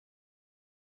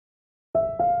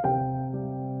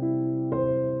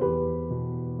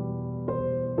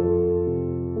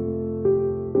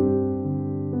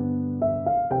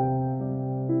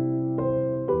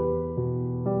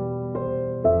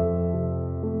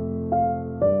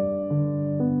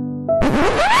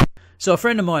So a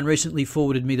friend of mine recently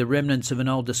forwarded me the remnants of an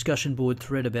old discussion board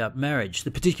thread about marriage.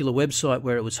 The particular website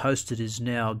where it was hosted is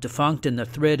now defunct and the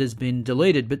thread has been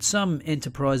deleted, but some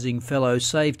enterprising fellow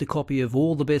saved a copy of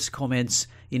all the best comments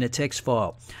in a text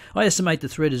file. I estimate the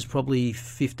thread is probably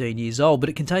 15 years old, but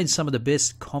it contains some of the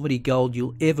best comedy gold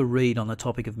you'll ever read on the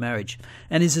topic of marriage,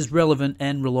 and is as relevant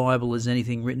and reliable as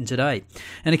anything written today.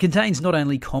 And it contains not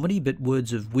only comedy, but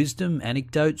words of wisdom,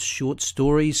 anecdotes, short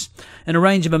stories, and a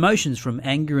range of emotions from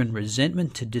anger and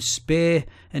resentment to despair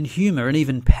and humour, and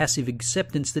even passive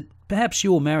acceptance that perhaps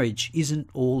your marriage isn't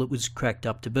all it was cracked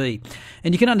up to be.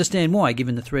 And you can understand why,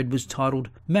 given the thread was titled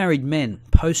Married Men,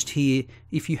 post here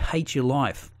if you hate your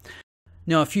life.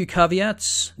 Now, a few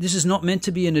caveats. This is not meant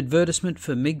to be an advertisement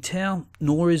for MGTOW,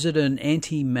 nor is it an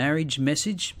anti-marriage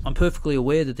message. I'm perfectly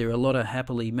aware that there are a lot of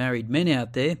happily married men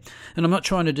out there, and I'm not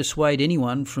trying to dissuade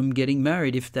anyone from getting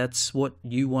married if that's what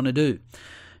you want to do.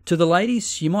 To the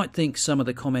ladies, you might think some of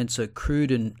the comments are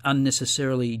crude and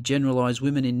unnecessarily generalise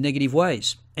women in negative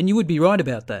ways, and you would be right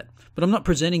about that. But I'm not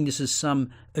presenting this as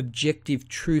some objective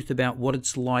truth about what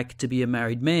it's like to be a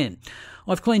married man.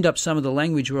 I've cleaned up some of the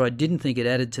language where I didn't think it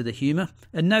added to the humour,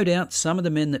 and no doubt some of the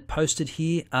men that posted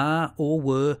here are or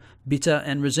were bitter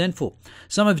and resentful.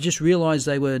 Some have just realised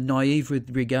they were naive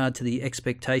with regard to the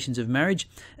expectations of marriage,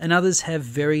 and others have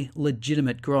very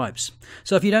legitimate gripes.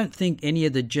 So if you don't think any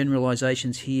of the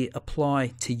generalisations here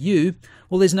apply to you,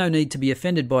 well, there's no need to be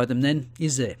offended by them then,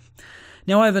 is there?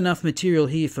 Now, I have enough material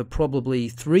here for probably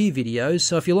 3 videos,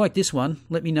 so if you like this one,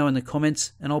 let me know in the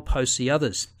comments and I'll post the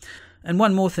others. And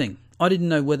one more thing, I didn't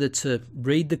know whether to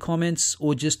read the comments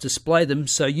or just display them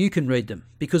so you can read them,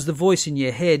 because the voice in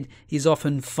your head is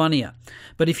often funnier.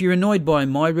 But if you're annoyed by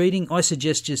my reading, I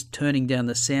suggest just turning down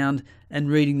the sound and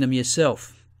reading them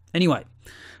yourself. Anyway,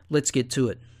 let's get to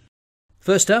it.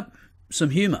 First up, some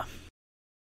humour.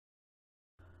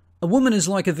 A woman is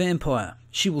like a vampire.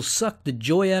 She will suck the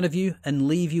joy out of you and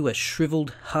leave you a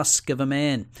shriveled husk of a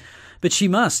man. But she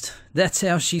must. That's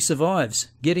how she survives.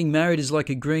 Getting married is like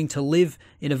agreeing to live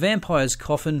in a vampire's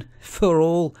coffin for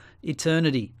all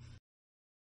eternity.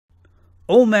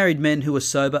 All married men who are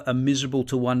sober are miserable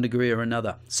to one degree or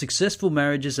another. Successful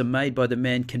marriages are made by the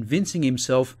man convincing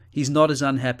himself he's not as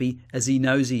unhappy as he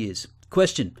knows he is.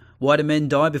 Question: why do men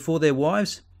die before their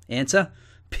wives? Answer: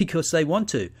 because they want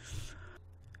to.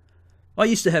 I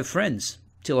used to have friends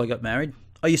till I got married.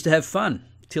 I used to have fun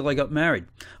till I got married.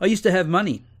 I used to have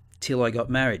money till I got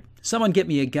married. Someone get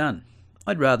me a gun.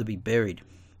 I'd rather be buried.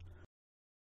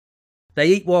 They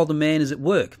eat while the man is at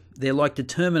work. They're like the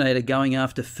Terminator going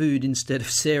after food instead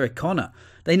of Sarah Connor.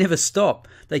 They never stop.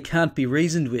 They can't be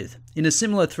reasoned with. In a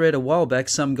similar thread a while back,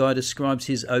 some guy describes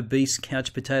his obese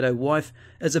couch potato wife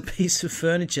as a piece of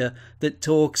furniture that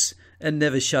talks and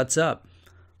never shuts up.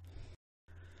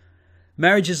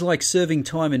 Marriage is like serving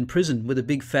time in prison with a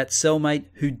big fat cellmate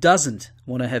who doesn't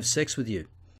want to have sex with you.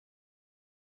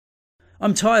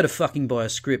 I'm tired of fucking by a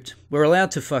script. We're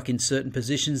allowed to fuck in certain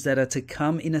positions that are to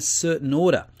come in a certain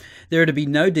order. There are to be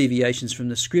no deviations from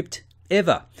the script,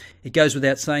 ever. It goes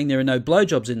without saying there are no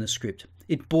blowjobs in the script.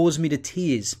 It bores me to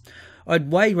tears.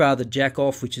 I'd way rather jack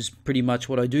off, which is pretty much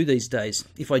what I do these days.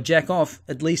 If I jack off,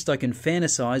 at least I can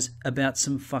fantasize about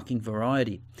some fucking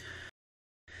variety.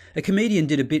 A comedian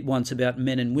did a bit once about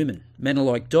men and women. Men are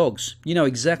like dogs. You know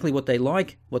exactly what they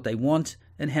like, what they want,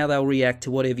 and how they'll react to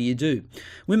whatever you do.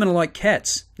 Women are like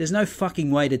cats. There's no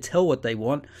fucking way to tell what they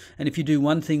want, and if you do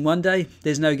one thing one day,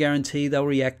 there's no guarantee they'll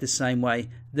react the same way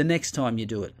the next time you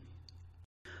do it.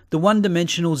 The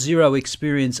one-dimensional zero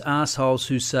experience assholes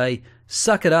who say,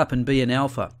 suck it up and be an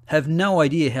alpha, have no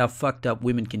idea how fucked up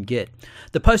women can get.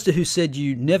 The poster who said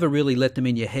you never really let them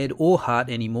in your head or heart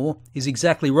anymore is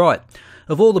exactly right.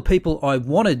 Of all the people I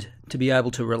wanted to be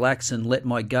able to relax and let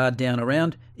my guard down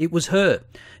around, it was her.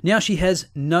 Now she has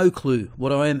no clue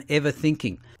what I am ever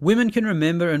thinking. Women can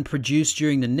remember and produce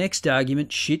during the next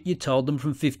argument shit you told them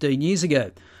from 15 years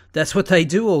ago. That's what they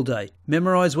do all day.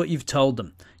 Memorize what you've told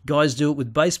them. Guys do it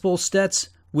with baseball stats.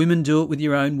 Women do it with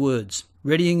your own words,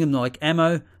 readying them like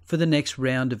ammo for the next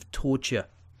round of torture.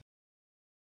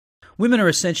 Women are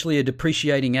essentially a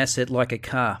depreciating asset like a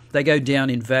car. They go down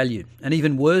in value. And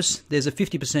even worse, there's a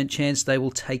 50% chance they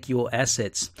will take your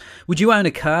assets. Would you own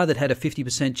a car that had a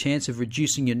 50% chance of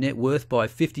reducing your net worth by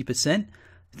 50%?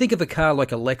 Think of a car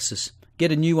like a Lexus.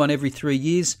 Get a new one every 3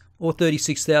 years or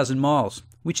 36,000 miles,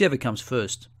 whichever comes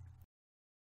first.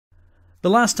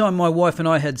 The last time my wife and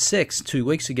I had sex 2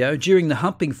 weeks ago, during the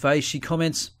humping phase, she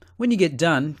comments, "When you get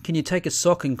done, can you take a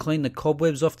sock and clean the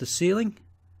cobwebs off the ceiling?"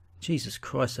 Jesus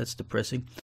Christ, that's depressing.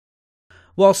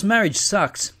 Whilst marriage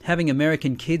sucks, having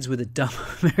American kids with a dumb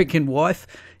American wife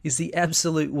is the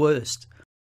absolute worst.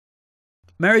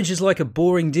 Marriage is like a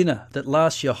boring dinner that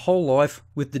lasts your whole life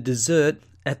with the dessert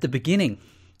at the beginning.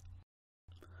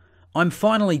 I'm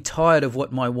finally tired of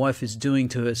what my wife is doing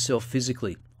to herself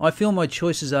physically. I feel my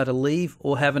choices are to leave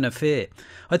or have an affair.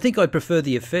 I think I prefer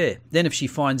the affair. Then if she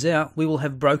finds out, we will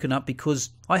have broken up because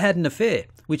I had an affair,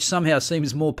 which somehow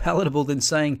seems more palatable than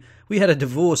saying we had a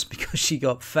divorce because she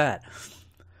got fat.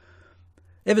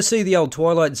 Ever see the old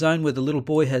Twilight Zone where the little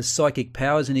boy has psychic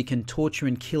powers and he can torture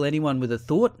and kill anyone with a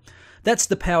thought? That's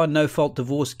the power no-fault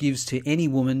divorce gives to any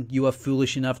woman you are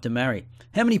foolish enough to marry.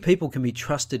 How many people can be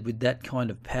trusted with that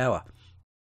kind of power?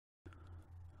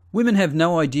 Women have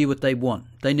no idea what they want.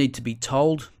 They need to be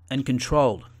told and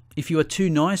controlled. If you are too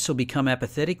nice or become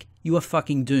apathetic, you are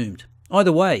fucking doomed.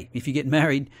 Either way, if you get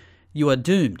married, you are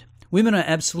doomed. Women are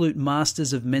absolute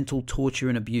masters of mental torture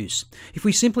and abuse. If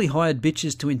we simply hired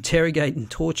bitches to interrogate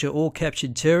and torture all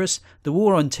captured terrorists, the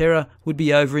war on terror would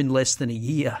be over in less than a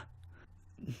year.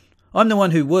 I'm the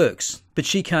one who works, but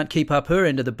she can't keep up her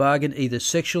end of the bargain either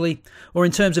sexually or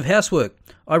in terms of housework.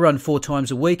 I run 4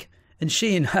 times a week and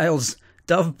she inhales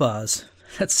Dove bars.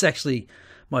 That's actually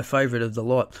my favourite of the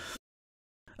lot.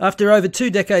 After over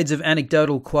 2 decades of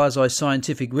anecdotal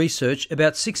quasi-scientific research,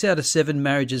 about 6 out of 7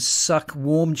 marriages suck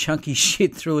warm, chunky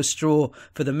shit through a straw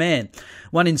for the man.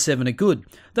 1 in 7 are good.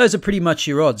 Those are pretty much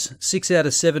your odds. 6 out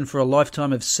of 7 for a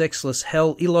lifetime of sexless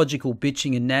hell, illogical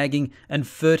bitching and nagging, and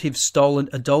furtive, stolen,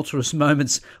 adulterous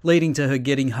moments leading to her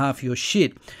getting half your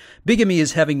shit. Bigamy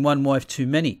is having one wife too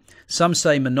many. Some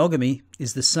say monogamy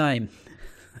is the same.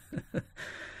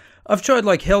 I've tried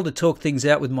like hell to talk things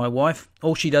out with my wife.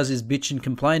 All she does is bitch and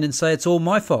complain and say it's all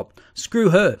my fault.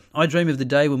 Screw her. I dream of the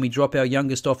day when we drop our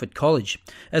youngest off at college.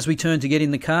 As we turn to get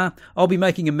in the car, I'll be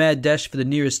making a mad dash for the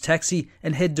nearest taxi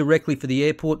and head directly for the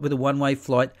airport with a one-way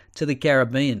flight to the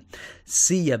Caribbean.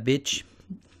 See ya, bitch.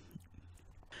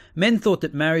 Men thought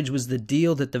that marriage was the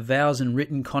deal that the vows and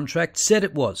written contract said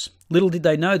it was. Little did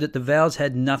they know that the vows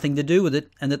had nothing to do with it,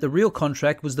 and that the real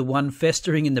contract was the one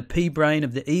festering in the pea-brain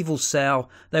of the evil sow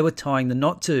they were tying the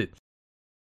knot to.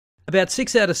 About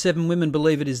 6 out of 7 women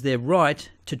believe it is their right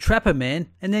to trap a man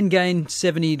and then gain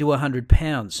 70 to 100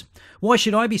 pounds. Why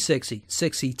should I be sexy?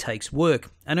 Sexy takes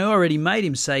work, and I already made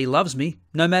him say he loves me,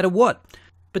 no matter what.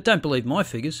 But don't believe my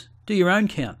figures. Do your own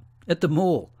count. At the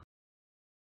mall.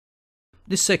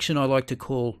 This section I like to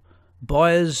call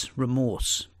Buyer's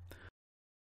Remorse.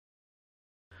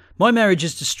 My marriage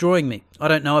is destroying me. I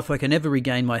don't know if I can ever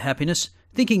regain my happiness.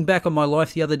 Thinking back on my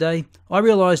life the other day, I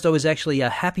realised I was actually a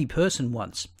happy person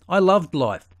once. I loved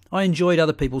life. I enjoyed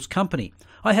other people's company.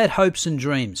 I had hopes and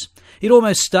dreams. It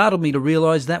almost startled me to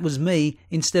realise that was me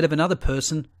instead of another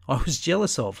person I was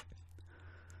jealous of.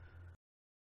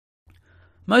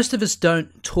 Most of us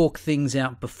don't talk things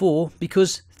out before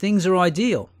because things are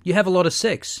ideal. You have a lot of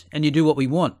sex and you do what we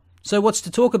want. So what's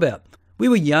to talk about? We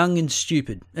were young and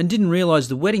stupid and didn't realise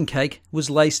the wedding cake was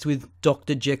laced with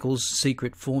Dr. Jekyll's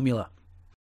secret formula.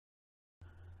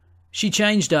 She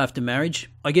changed after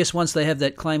marriage. I guess once they have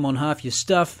that claim on half your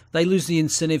stuff, they lose the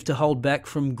incentive to hold back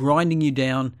from grinding you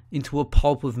down into a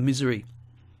pulp of misery.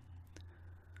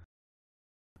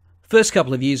 First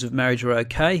couple of years of marriage were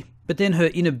okay, but then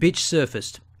her inner bitch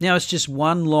surfaced. Now it's just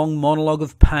one long monologue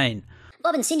of pain.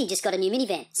 Bob and Cindy just got a new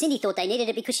minivan. Cindy thought they needed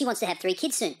it because she wants to have 3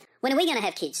 kids soon. When are we going to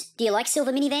have kids? Do you like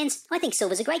silver minivans? I think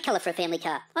silver's a great colour for a family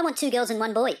car. I want 2 girls and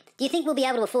 1 boy. Do you think we'll be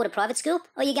able to afford a private school? Or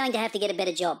are you going to have to get a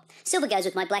better job? Silver goes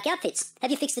with my black outfits.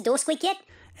 Have you fixed the door squeak yet?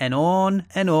 And on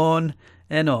and on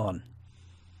and on.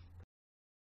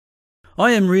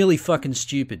 I am really fucking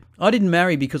stupid. I didn't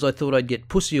marry because I thought I'd get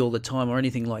pussy all the time or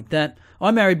anything like that. I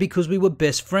married because we were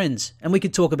best friends and we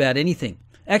could talk about anything.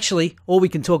 Actually, all we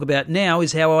can talk about now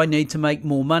is how I need to make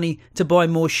more money to buy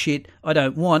more shit I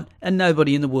don't want and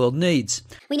nobody in the world needs.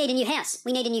 We need a new house.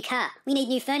 We need a new car. We need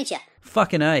new furniture.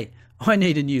 Fucking A. I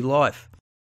need a new life.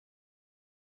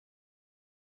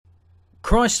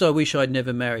 Christ, I wish I'd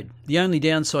never married. The only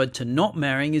downside to not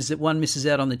marrying is that one misses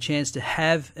out on the chance to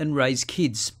have and raise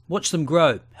kids. Watch them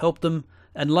grow, help them,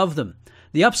 and love them.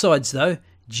 The upsides, though,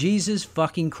 Jesus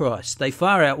fucking Christ, they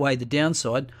far outweigh the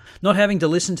downside. Not having to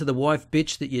listen to the wife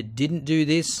bitch that you didn't do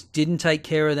this, didn't take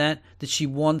care of that she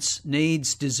wants,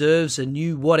 needs, deserves a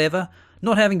new whatever.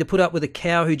 Not having to put up with a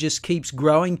cow who just keeps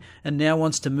growing and now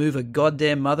wants to move a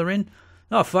goddamn mother in.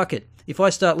 Oh, fuck it. If I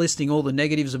start listing all the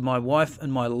negatives of my wife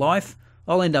and my life,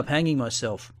 I'll end up hanging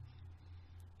myself.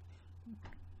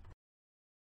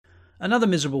 Another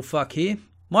miserable fuck here.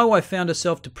 My wife found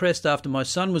herself depressed after my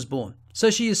son was born, so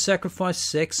she has sacrificed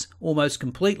sex almost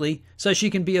completely so she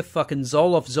can be a fucking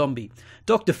Zoloft zombie.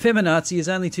 Dr. Feminazi is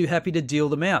only too happy to deal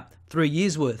them out, 3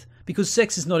 years worth, because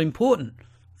sex is not important.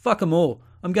 Fuck them all.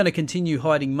 I'm going to continue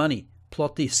hiding money.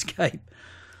 Plot the escape.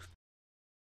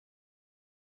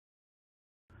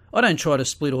 I don't try to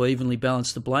split or evenly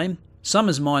balance the blame. Some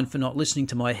is mine for not listening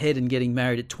to my head and getting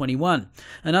married at 21.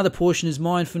 Another portion is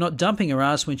mine for not dumping her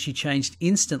ass when she changed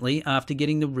instantly after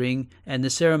getting the ring and the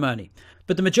ceremony.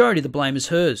 But the majority of the blame is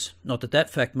hers. Not that that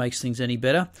fact makes things any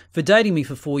better. For dating me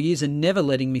for 4 years and never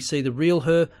letting me see the real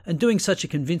her and doing such a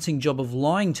convincing job of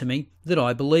lying to me that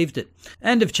I believed it.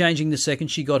 And of changing the second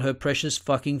she got her precious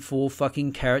fucking 4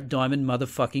 fucking carat diamond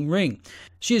motherfucking ring.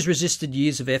 She has resisted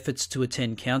years of efforts to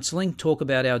attend counselling, talk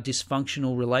about our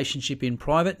dysfunctional relationship in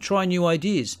private, try new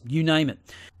ideas, you name it.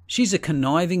 She's a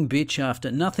conniving bitch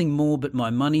after nothing more but my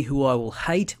money who I will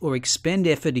hate or expend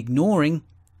effort ignoring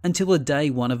until the day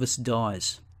one of us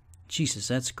dies. Jesus,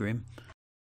 that's grim.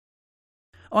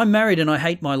 I'm married and I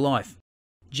hate my life.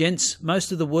 Gents,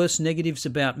 most of the worst negatives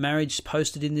about marriage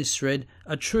posted in this thread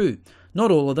are true. Not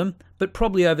all of them, but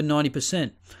probably over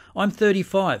 90%. I'm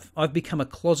 35. I've become a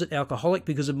closet alcoholic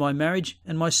because of my marriage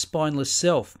and my spineless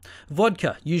self.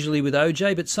 Vodka, usually with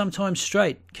OJ, but sometimes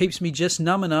straight, keeps me just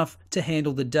numb enough to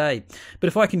handle the day. But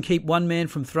if I can keep one man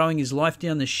from throwing his life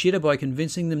down the shitter by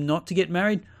convincing them not to get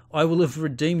married, I will have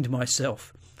redeemed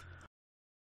myself.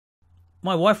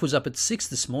 My wife was up at 6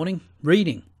 this morning,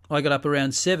 reading. I got up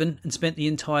around 7 and spent the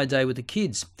entire day with the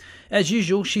kids. As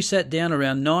usual, she sat down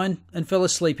around 9 and fell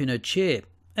asleep in her chair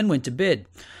and went to bed.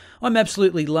 I'm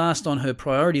absolutely last on her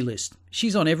priority list.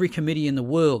 She's on every committee in the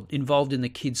world, involved in the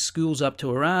kids' schools up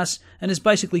to her ass, and is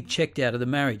basically checked out of the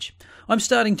marriage. I'm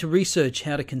starting to research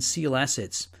how to conceal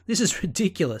assets. This is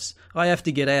ridiculous. I have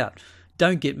to get out.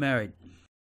 Don't get married.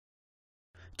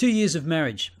 2 years of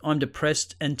marriage. I'm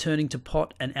depressed and turning to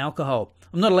pot and alcohol.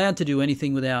 I'm not allowed to do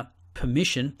anything without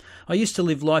permission. I used to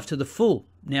live life to the full.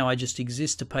 Now I just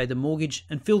exist to pay the mortgage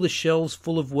and fill the shelves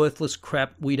full of worthless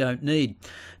crap we don't need.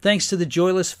 Thanks to the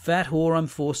joyless fat whore I'm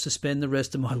forced to spend the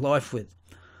rest of my life with.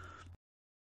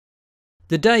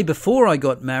 The day before I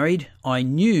got married, I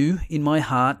knew in my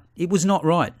heart it was not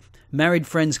right. Married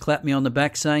friends clapped me on the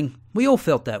back saying, "We all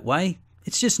felt that way.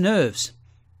 It's just nerves."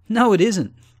 No, it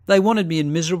isn't. They wanted me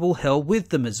in miserable hell with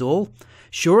them is all.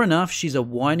 Sure enough, she's a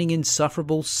whining,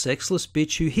 insufferable, sexless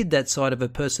bitch who hid that side of her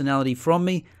personality from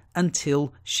me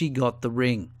until she got the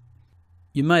ring.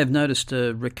 You may have noticed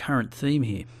a recurrent theme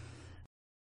here.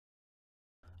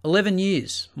 11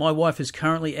 years. My wife is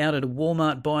currently out at a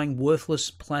Walmart buying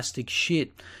worthless plastic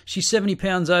shit. She's 70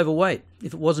 pounds overweight.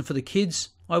 If it wasn't for the kids,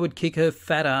 I would kick her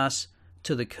fat ass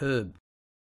to the curb.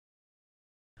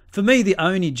 For me, the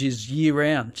ownage is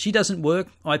year-round. She doesn't work,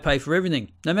 I pay for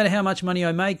everything. No matter how much money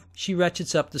I make, she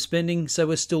ratchets up the spending, so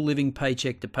we're still living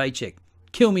paycheck to paycheck.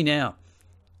 Kill me now.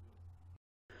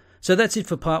 So that's it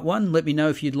for part 1. Let me know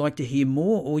if you'd like to hear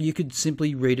more, or you could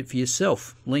simply read it for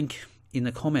yourself. Link in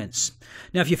the comments.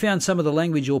 Now, if you found some of the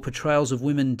language or portrayals of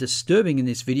women disturbing in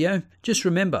this video, just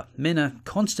remember, men are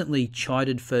constantly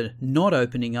chided for not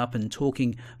opening up and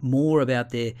talking more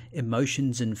about their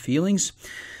emotions and feelings.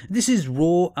 This is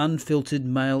raw, unfiltered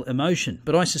male emotion,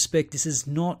 but I suspect this is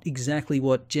not exactly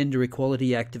what gender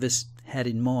equality activists had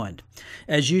in mind.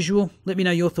 As usual, let me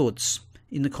know your thoughts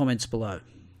in the comments below.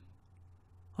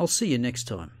 I'll see you next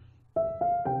time.